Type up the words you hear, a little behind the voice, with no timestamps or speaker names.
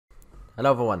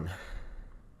Hello everyone.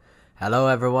 Hello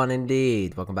everyone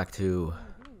indeed. Welcome back to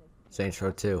Saints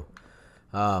Row 2.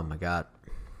 Oh my god.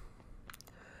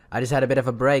 I just had a bit of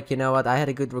a break. You know what? I had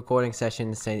a good recording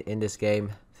session in this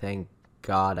game. Thank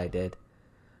god I did.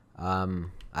 I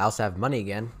also have money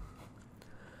again.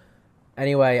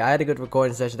 Anyway, I had a good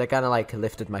recording session that kind of like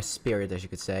lifted my spirit, as you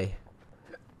could say.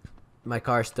 My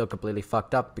car is still completely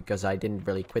fucked up because I didn't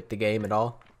really quit the game at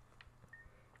all.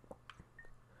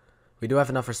 We do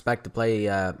have enough respect to play,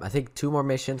 I think 2 more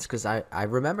missions, because I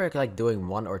remember like doing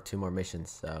 1 or 2 more missions,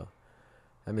 so...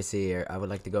 Let me see here. I would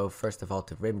like to go first of all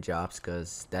to rim jobs,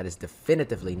 because that is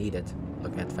definitively needed.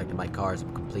 Looking at the fact that my car is a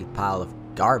complete pile of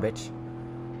garbage.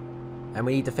 And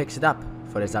we need to fix it up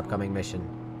for this upcoming mission.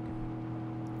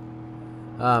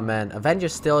 Oh man,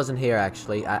 Avengers still isn't here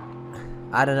actually. I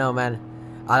don't know, man.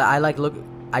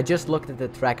 I just looked at the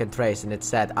track and trace and it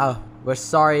said, "Oh, we're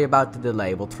sorry about the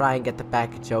delay. We'll try and get the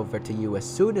package over to you as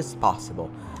soon as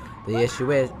possible." The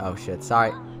issue is... Oh shit,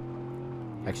 sorry.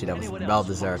 Actually, that was well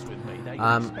deserved.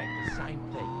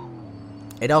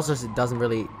 It also doesn't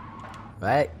really...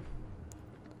 Right?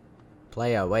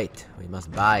 Player, wait. We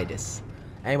must buy this.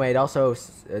 Anyway, it also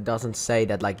doesn't say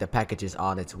that like the package is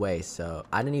on its way. So,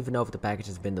 I don't even know if the package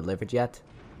has been delivered yet.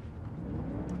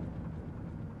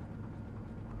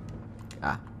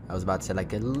 I was about to say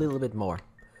like a little bit more.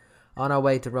 On our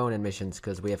way to Ronin missions,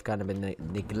 because we have kind of been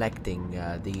neglecting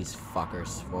these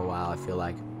fuckers for a while, I feel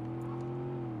like.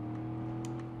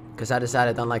 Because I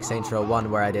decided, unlike Saints Row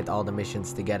 1, where I did all the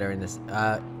missions together in this,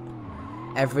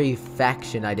 every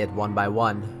faction I did one by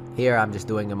one. Here, I'm just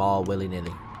doing them all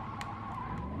willy-nilly.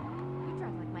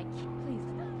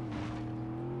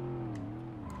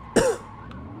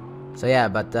 So yeah,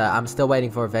 but I'm still waiting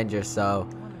for Avengers, so...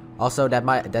 Also,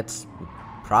 that's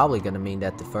probably gonna mean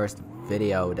that the first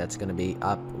video that's gonna be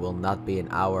up will not be an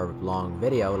hour-long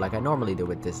video like I normally do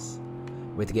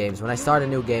with games. When I start a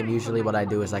new game, usually what I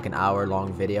do is like an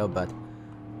hour-long video, but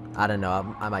I don't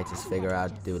know. I might just figure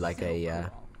out to do like an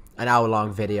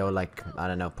hour-long video, like I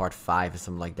don't know, part 5 or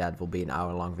something like that will be an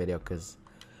hour-long video, because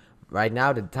right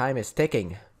now the time is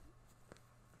ticking.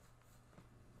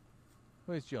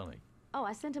 Where's Johnny? Oh,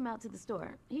 I sent him out to the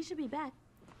store. He should be back.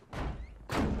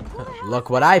 Look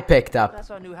what I picked up.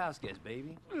 That's our new house guest,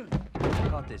 baby.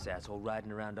 Caught this asshole riding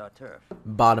around our turf.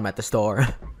 Bought him at the store.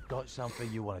 Got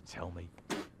something you want to tell me?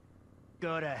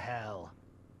 Go to hell.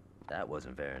 That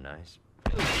wasn't very nice.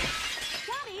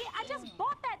 Daddy, I just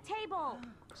bought that table.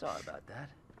 Sorry about that.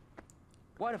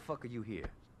 Why the fuck are you here?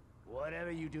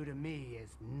 Whatever you do to me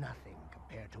is nothing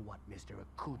compared to what Mr.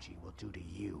 Akuchi will do to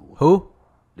you. Who?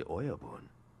 The Oyabun.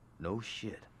 No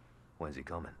shit. When's he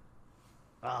coming?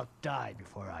 I'll die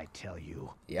before I tell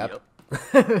you. Yep.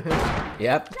 Yep.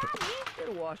 Daddy,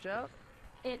 It'll wash out.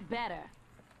 it better.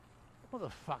 What the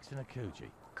fuck's an Akuchi?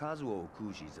 Kazuo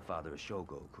Okuchi's the father of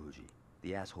Shogo Okuchi.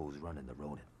 The asshole's running the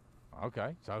Ronin.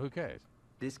 Okay, so who cares?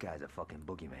 This guy's a fucking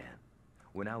boogeyman.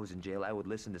 When I was in jail, I would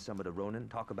listen to some of the Ronin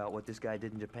talk about what this guy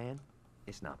did in Japan.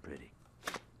 It's not pretty.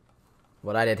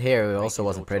 What I did here also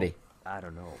wasn't pretty. I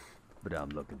don't know, but I'm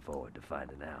looking forward to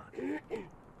finding out.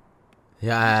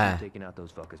 Yeah. Taking out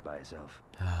those fuckers by yourself.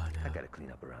 Oh I no. gotta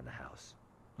clean up around the house.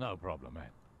 No problem,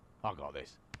 man. I got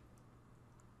this.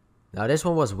 Now this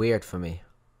one was weird for me.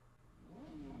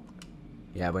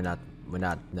 Yeah, we're not,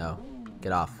 no.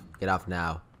 Get off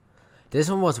now. This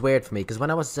one was weird for me, because when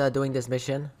I was doing this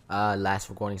mission, last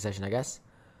recording session I guess.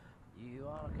 You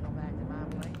ought to come back to my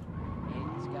place.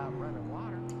 It's got running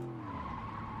water.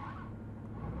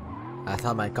 I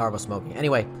thought my car was smoking.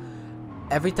 Anyway,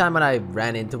 every time when I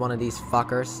ran into one of these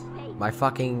fuckers, my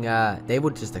fucking, they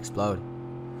would just explode.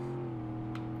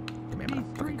 Come here,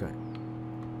 motherfucker.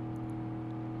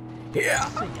 Yeah!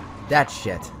 That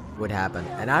shit would happen,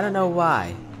 and I don't know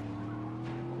why.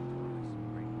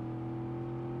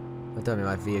 Don't tell me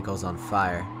my vehicle's on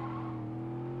fire.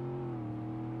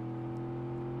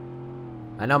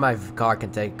 I know my car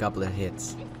can take a couple of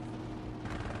hits.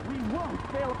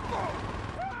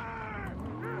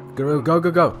 Go, go,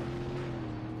 go, go!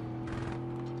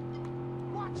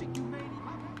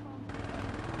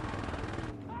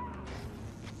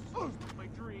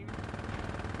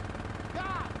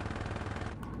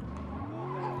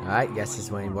 Alright, guess this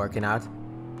one ain't working out.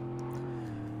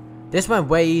 This went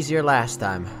way easier last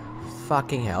time.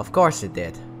 Fucking hell, of course it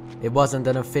did. It wasn't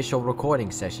an official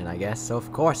recording session, I guess, so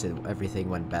of course everything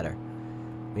went better.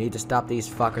 We need to stop these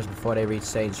fuckers before they reach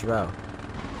Saints Row.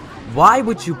 Why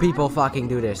would you people fucking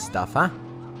do this stuff, huh?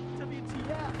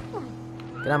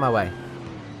 Get out of my way.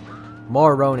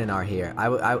 More Ronin are here.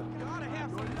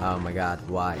 Oh my god,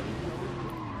 why?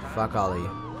 Fuck all of you.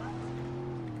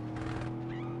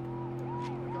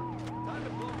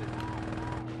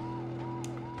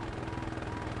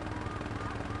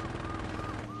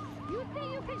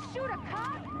 shoot a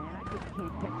cop?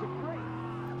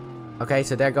 Okay,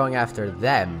 so they're going after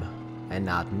them and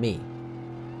not me.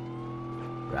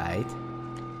 Right?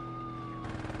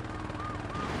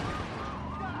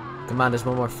 Come on, there's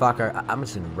one more fucker. I'm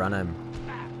just gonna run him.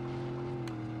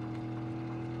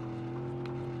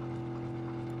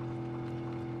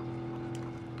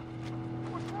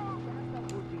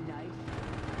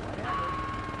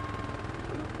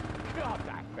 God,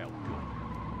 that felt good.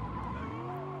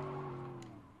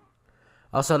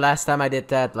 Also, last time I did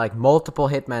that, like, multiple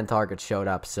hitman targets showed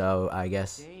up, so I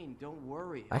guess... Dane, don't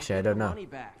worry. Actually, I I'll get don't the know. money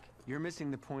back. You're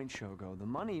missing the point, Shogo. The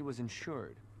money was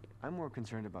insured. I'm more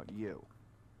concerned about you.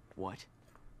 What?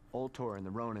 Ultor and the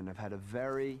Ronin have had a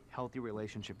very healthy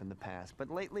relationship in the past, but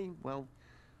lately, well,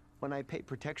 when I pay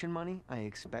protection money, I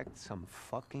expect some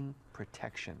fucking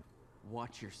protection.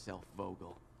 Watch yourself,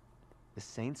 Vogel. The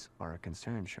Saints are a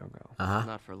concern, Shogo. Uh-huh.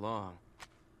 Not for long.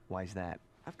 Why's that?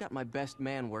 I've got my best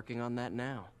man working on that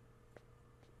now.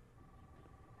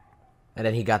 And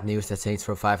then he got news that Saints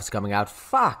Row 5 is coming out.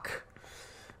 Fuck!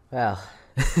 Well,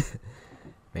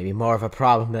 maybe more of a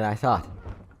problem than I thought.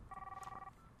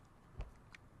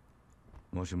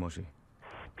 Moshi Moshi.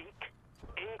 Speak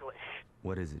English.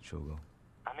 What is it, Shogo?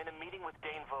 I'm in a meeting with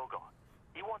Dane Vogel.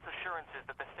 He wants assurances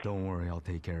that the thing... Don't worry, I'll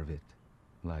take care of it.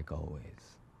 Like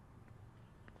always.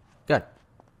 Good.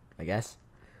 I guess.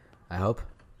 I hope.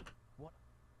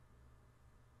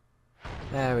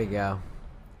 There we go.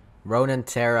 Ronin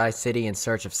terrorized city in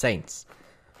search of Saints.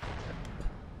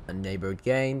 A neighborhood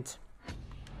gained.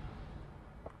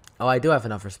 Oh, I do have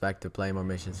enough respect to play more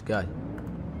missions. Good.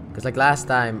 Because like last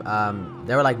time,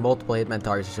 there were like multiple hitman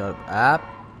targets that showed up.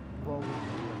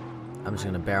 I'm just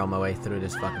gonna barrel my way through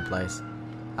this fucking place.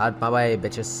 Out my way,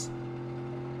 bitches.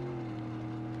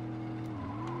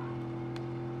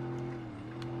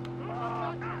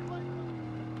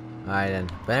 Alright then.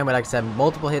 But anyway, like I said,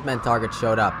 multiple hitman targets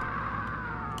showed up.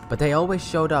 But they always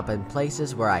showed up in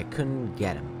places where I couldn't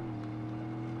get them.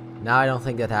 Now I don't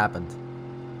think that happened.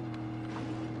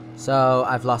 So,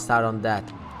 I've lost out on that.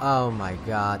 Oh my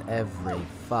god, every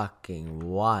fucking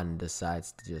one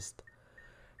decides to just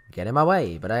get in my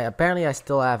way. But apparently I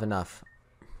still have enough.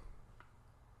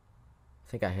 I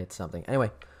think I hit something.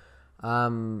 Anyway,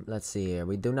 let's see here.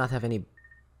 We do not have any...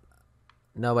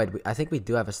 No, wait, I think we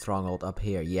do have a stronghold up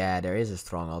here. Yeah, there is a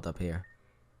stronghold up here.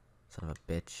 Son of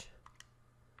a bitch.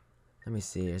 Let me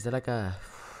see. Is there like a...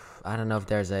 I don't know if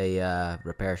there's a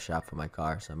repair shop for my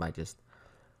car, so I might just...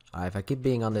 Alright, if I keep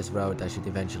being on this road, I should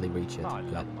eventually reach it. I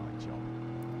Good. love my job.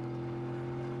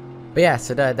 But yeah,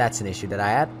 so that's an issue that I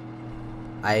had.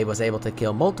 I was able to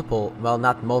kill multiple... Well,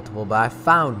 not multiple, but I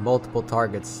found multiple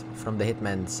targets from the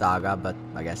Hitman saga, but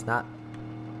I guess not.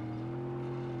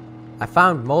 I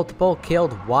found multiple,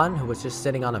 killed one who was just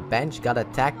sitting on a bench, got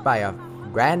attacked by a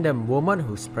random woman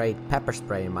who sprayed pepper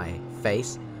spray in my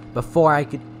face before I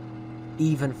could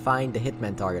even find the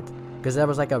hitman target. Because there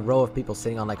was like a row of people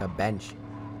sitting on like a bench.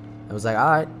 I was like,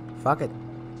 alright, fuck it.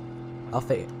 I'll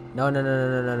figure. No.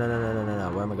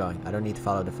 Where am I going? I don't need to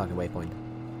follow the fucking waypoint.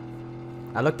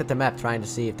 I looked at the map trying to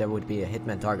see if there would be a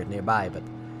hitman target nearby, but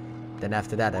then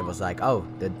after that I was like, oh,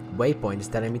 the waypoint is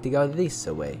telling me to go this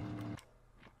way.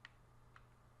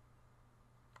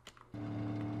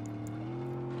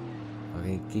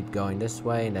 Okay, keep going this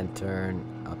way and then turn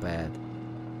up ahead.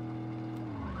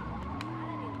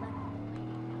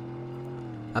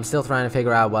 I'm still trying to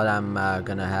figure out what I'm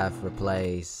gonna have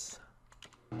replace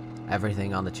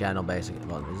everything on the channel, basically.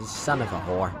 Well, this son of a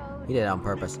whore. He did it on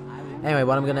purpose. Anyway,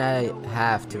 what I'm gonna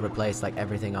have to replace like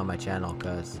everything on my channel,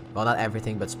 cause well, not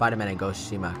everything, but Spider-Man and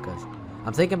Ghost of Tsushima, cause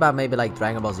I'm thinking about maybe like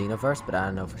Dragon Ball Xenoverse, but I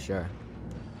don't know for sure.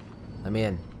 Let me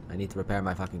in. I need to repair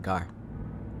my fucking car.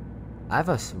 I have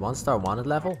a 1-star wanted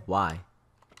level? Why?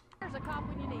 There's a cop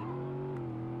when you need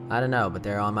him. I don't know, but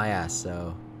they're on my ass,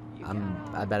 so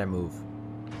I better move.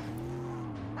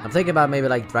 I'm thinking about maybe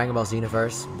like Dragon Ball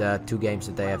Xenoverse, the 2 games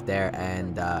that they have there,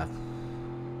 and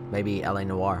maybe LA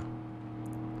Noire.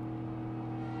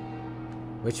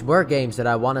 Which were games that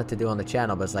I wanted to do on the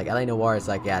channel, but it's like LA Noire is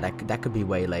like, yeah, that could be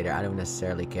way later. I don't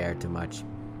necessarily care too much.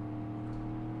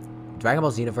 Dragon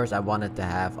Ball Xenoverse I wanted to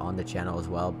have on the channel as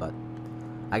well, but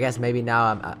I guess maybe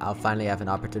now I'll finally have an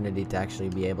opportunity to actually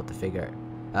be able to figure,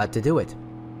 to do it.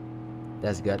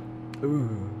 That's good.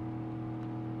 Ooh.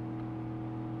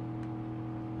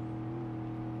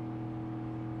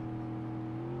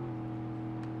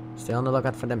 Still on the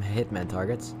lookout for them hitman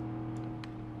targets.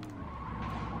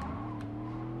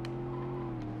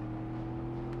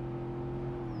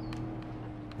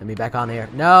 Let me back on here.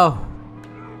 No!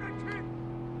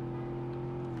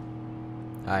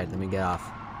 Alright, let me get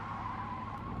off.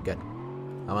 Good.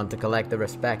 I want to collect the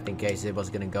respect in case it was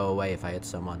gonna go away if I hit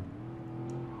someone.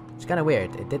 It's kind of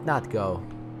weird. It did not go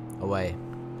away.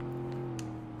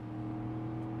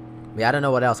 Yeah, I don't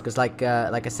know what else, cause like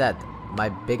I said, my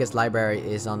biggest library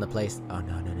is on the place. Oh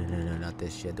no, not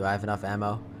this shit. Do I have enough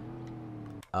ammo?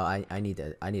 Oh, I need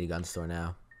a gun store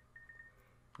now.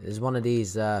 There's one of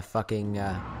these fucking.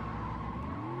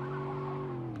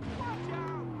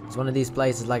 It's one of these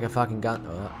places like a fucking gun.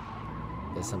 Oh,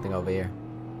 there's something over here.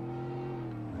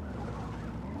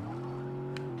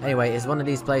 Anyway, is one of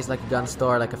these places like a gun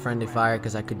store, like a friendly fire?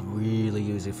 Because I could really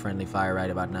use a friendly fire right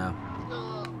about now.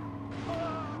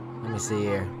 Let me see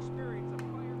here.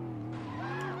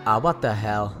 Ah, what the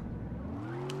hell?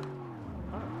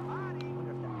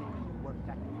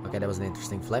 Okay, that was an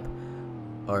interesting flip.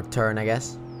 Or turn, I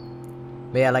guess.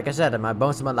 But yeah, like I said,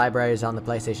 most of my library is on the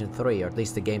PlayStation 3. Or at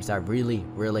least the games that I really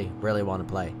want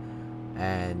to play.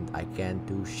 And I can't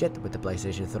do shit with the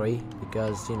PlayStation 3.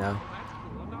 Because, you know...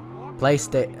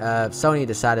 Sony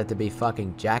decided to be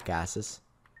fucking jackasses.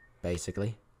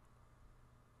 Basically.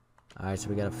 Alright, so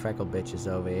we got a freckle bitches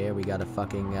over here. We got a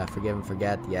fucking forgive and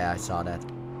forget. Yeah, I saw that.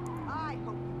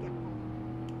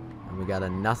 And we got a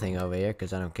nothing over here,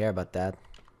 because I don't care about that.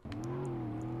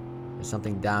 There's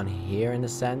something down here in a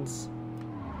sense.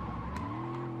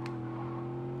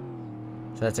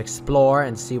 So let's explore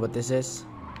and see what this is.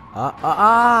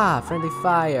 Friendly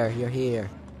fire, you're here.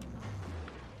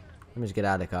 Let me just get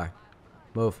out of the car.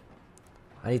 Move.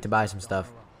 I need to buy some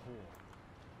stuff.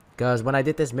 Because when I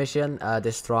did this mission,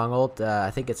 this stronghold,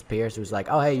 I think it's Pierce who's like,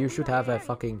 oh hey, you should have a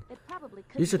fucking...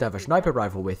 You should have a sniper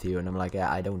rifle with you. And I'm like,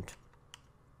 yeah, I don't.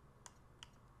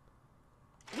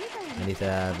 I need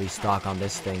to restock on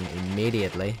this thing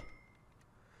immediately.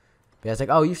 But yeah, it's like,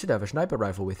 oh, you should have a sniper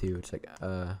rifle with you. It's like,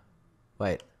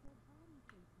 wait.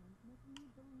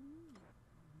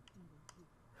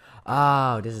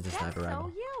 Oh, this is the sniper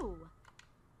rifle.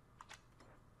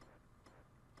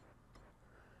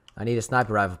 I need a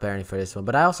sniper rifle apparently for this one,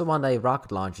 but I also want a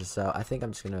rocket launcher, so I think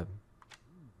I'm just gonna...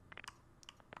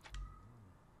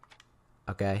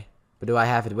 Okay, but do I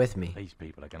have it with me? These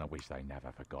people are gonna wish they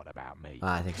never forgot about me.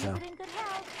 I think so.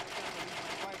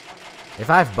 If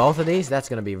I have both of these, that's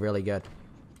gonna be really good.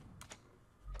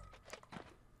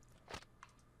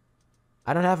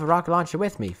 I don't have a rocket launcher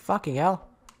with me. Fucking hell.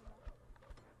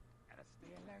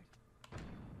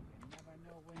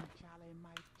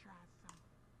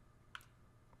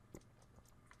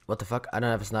 What the fuck? I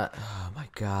don't have a sniper. Oh my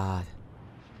god.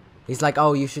 He's like,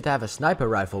 oh, you should have a sniper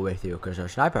rifle with you, because a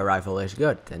sniper rifle is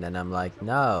good. And then I'm like,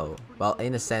 no. Well,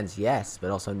 in a sense, yes,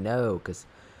 but also no, because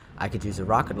I could use a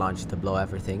rocket launcher to blow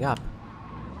everything up.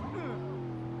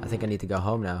 I think I need to go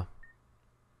home now.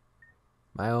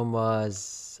 My home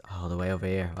was all the way over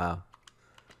here. Wow.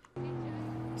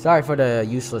 Sorry for the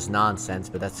useless nonsense,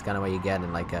 but that's kind of what you get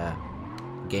in like a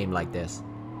game like this.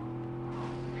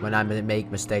 When I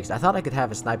make mistakes. I thought I could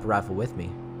have a sniper rifle with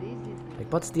me.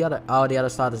 Like, what's the other? Oh, the other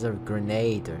slot is a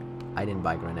grenade. Or I didn't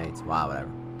buy grenades. Wow, whatever.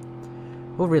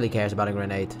 Who really cares about a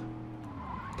grenade?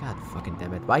 God fucking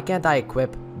damn it. Why can't I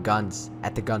equip guns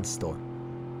at the gun store?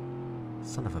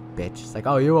 Son of a bitch. It's like,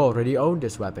 oh, you already own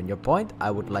this weapon. Your point?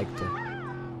 I would like to...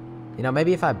 You know,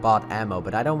 maybe if I bought ammo,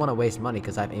 but I don't want to waste money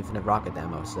because I have infinite rocket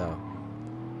ammo, so...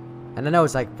 And I know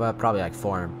it's like, probably like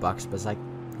 $400, but it's like,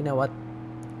 you know what?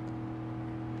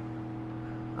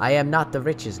 I am not the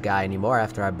richest guy anymore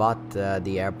after I bought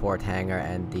the airport hangar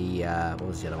and the, what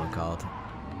was the other one called?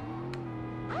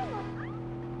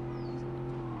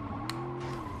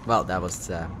 Well, that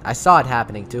was, I saw it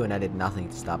happening too and I did nothing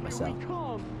to stop myself.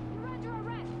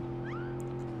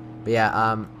 But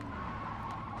yeah,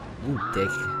 you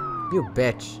dick. You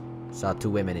bitch. Saw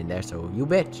two women in there, so you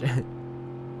bitch. I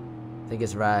think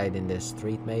it's right in this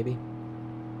street, maybe.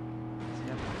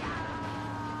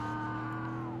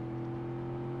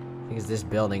 I think it's this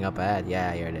building up ahead.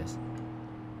 Yeah, here it is.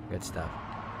 Good stuff.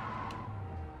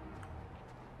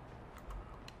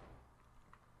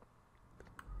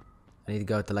 I need to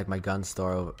go to like my gun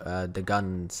store, the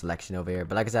gun selection over here.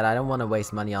 But like I said, I don't want to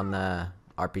waste money on the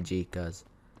RPG because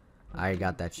I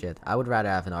got that shit. I would rather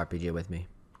have an RPG with me.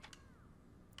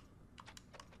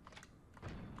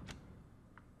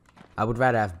 I would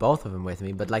rather have both of them with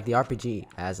me, but like the RPG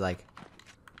has like...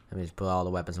 Let me just put all the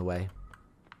weapons away.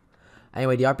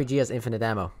 Anyway, the RPG has infinite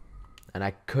ammo. And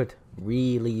I could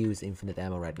really use infinite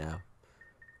ammo right now.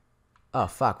 Oh,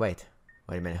 fuck, wait.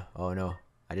 Wait a minute. Oh, no.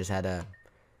 I just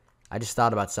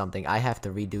thought about something. I have to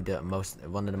redo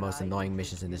one of the most annoying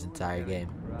missions in this entire game.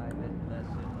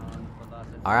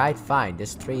 Alright, fine.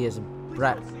 This tree is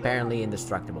apparently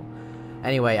indestructible.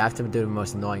 Anyway, I have to do the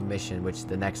most annoying mission, which is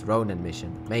the next Ronin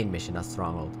mission. Main mission, not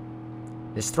Stronghold.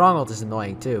 This stronghold is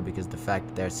annoying too, because the fact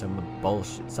that there's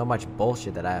so much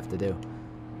bullshit that I have to do.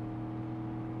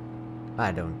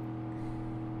 I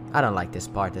don't like this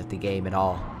part of the game at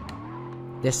all.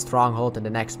 This stronghold and the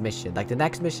next mission. Like, the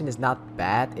next mission is not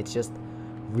bad, it's just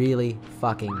really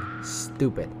fucking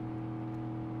stupid.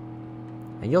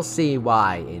 And you'll see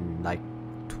why in like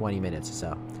 20 minutes or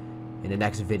so. In the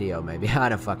next video, maybe. I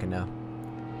don't fucking know.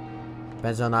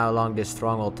 Depends on how long this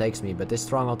stronghold takes me, but this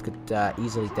stronghold could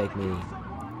easily take me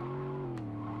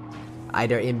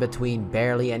either in between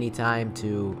barely any time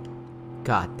to...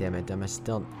 God damn it, am I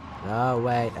still... Oh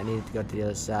wait, I needed to go to the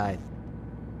other side.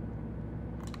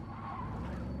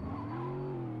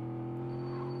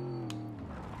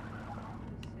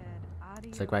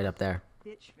 It's like right up there.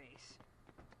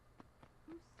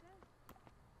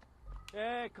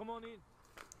 Hey, come on in.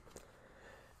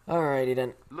 Alrighty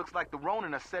then. Looks like the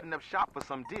Ronin are setting up shop for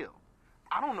some deal.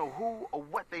 I don't know who or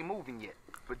what they moving yet,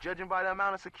 but judging by the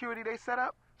amount of security they set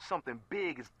up, something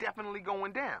big is definitely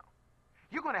going down.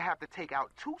 You're gonna have to take out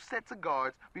 2 sets of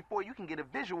guards before you can get a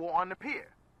visual on the pier.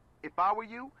 If I were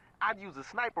you, I'd use a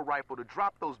sniper rifle to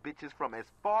drop those bitches from as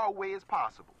far away as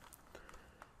possible.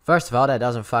 First of all, that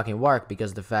doesn't fucking work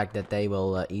because the fact that they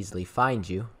will easily find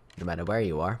you, no matter where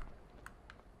you are.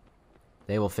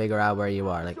 They will figure out where you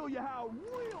are. Like,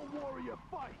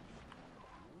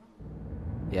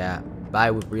 yeah,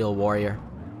 bye with real warrior.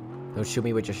 Don't shoot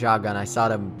me with your shotgun. I saw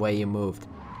the way you moved.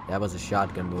 That was a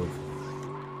shotgun move.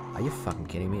 Are you fucking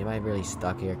kidding me? Am I really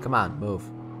stuck here? Come on, move.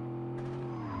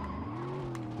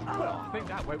 Well, I think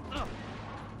that went.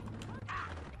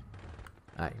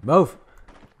 Alright, move.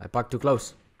 I parked too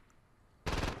close.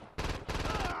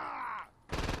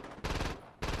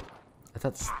 I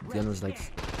thought the gun was like...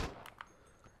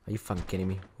 Are you fucking kidding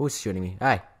me? Who's shooting me?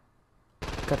 Hey!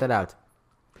 Cut that out.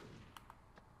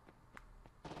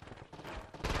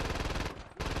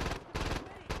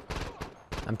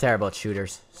 I'm terrible at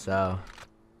shooters, so...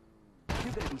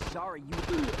 You're gonna be sorry you...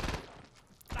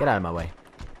 Get out of my way.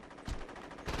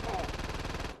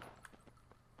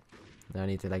 Now I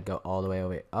need to like go all the way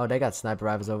over here. Oh, they got sniper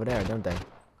rifles over there, don't they?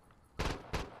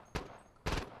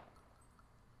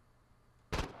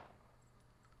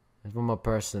 There's one more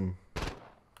person.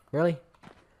 Really?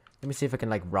 Let me see if I can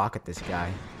like rocket this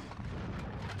guy.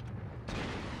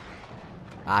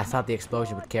 Ah, I thought the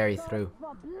explosion would carry through.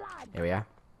 Here we are.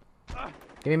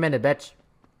 Give me a minute, bitch.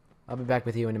 I'll be back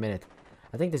with you in a minute.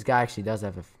 I think this guy actually does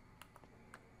have a...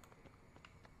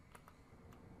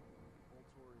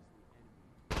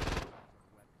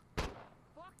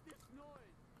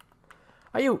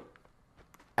 Are you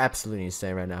absolutely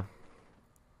insane right now?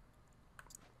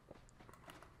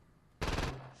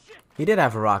 He did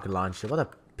have a rocket launcher. What a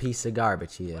piece of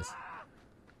garbage he is.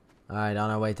 Alright,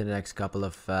 on our way to the next couple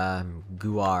of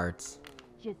guards.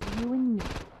 Just you and me.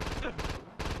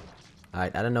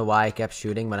 Alright, I don't know why I kept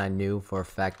shooting when I knew for a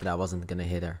fact that I wasn't gonna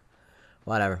hit her.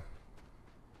 Whatever.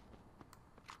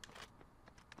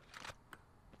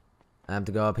 I have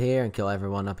to go up here and kill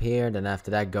everyone up here. Then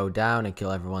after that go down and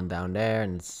kill everyone down there.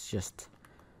 And it's just...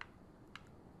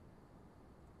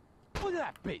 What did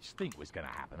that bitch think was gonna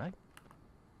happen, eh?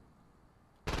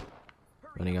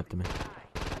 Running up to me.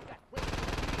 This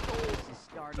is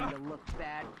starting to look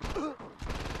bad.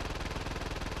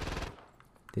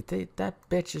 Did that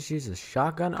bitch just use a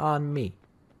shotgun on me?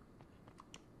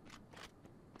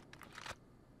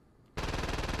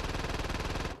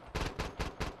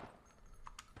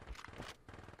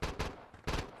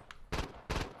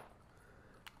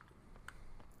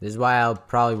 This is why I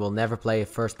probably will never play a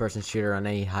first-person shooter on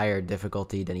any higher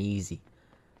difficulty than easy.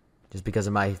 Just because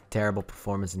of my terrible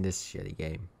performance in this shitty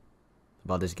game.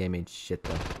 Well, this game ain't shit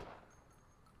though.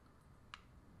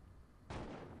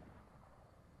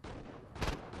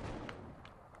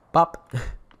 Pop!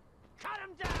 Cut him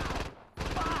down!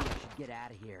 I should get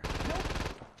out of here.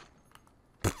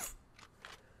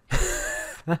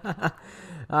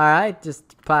 Alright,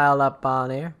 just pile up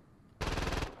on here.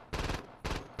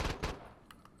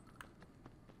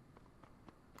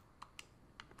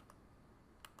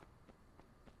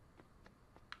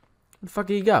 Where the fuck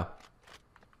did he go?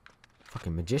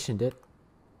 Fucking magician did.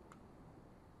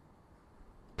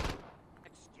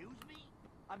 Excuse me?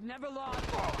 I've never lost.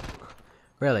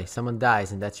 Really? Someone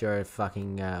dies and that's your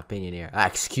fucking opinion here.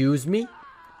 Excuse me?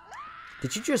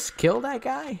 Did you just kill that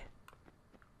guy?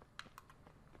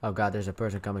 Oh god, there's a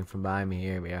person coming from behind me.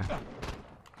 Here we are.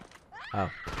 Oh.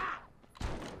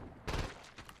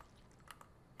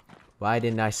 Why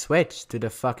didn't I switch to the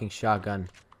fucking shotgun?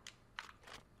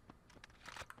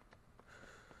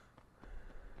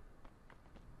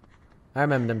 I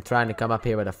remember them trying to come up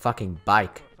here with a fucking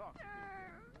bike.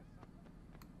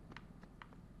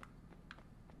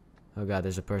 Oh god,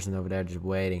 there's a person over there just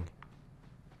waiting.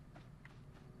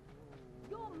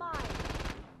 You're mine.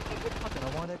 Fucking,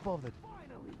 I want that bothered.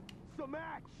 Finally, some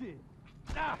action.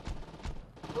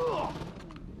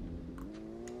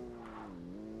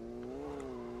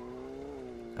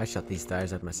 I shot these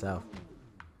tires at myself.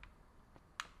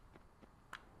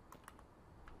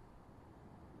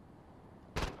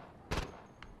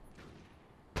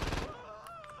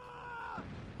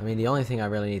 I mean, the only thing I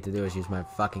really need to do is use my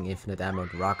fucking infinite ammo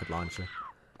rocket launcher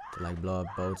to like blow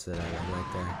up boats that I have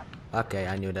right there. Okay,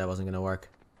 I knew that wasn't gonna work.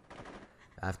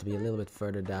 I have to be a little bit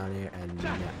further down here and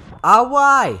yeah. Ah,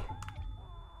 why?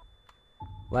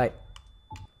 Wait.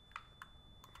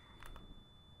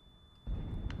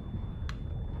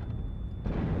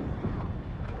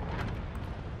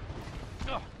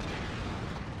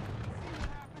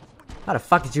 How the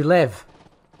fuck did you live?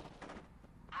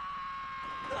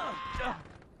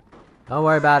 Don't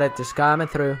worry about it, just coming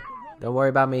through. Don't worry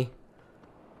about me.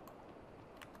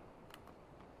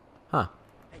 Huh.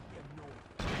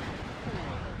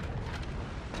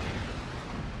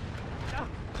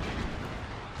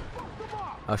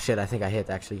 Oh shit, I think I hit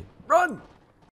actually.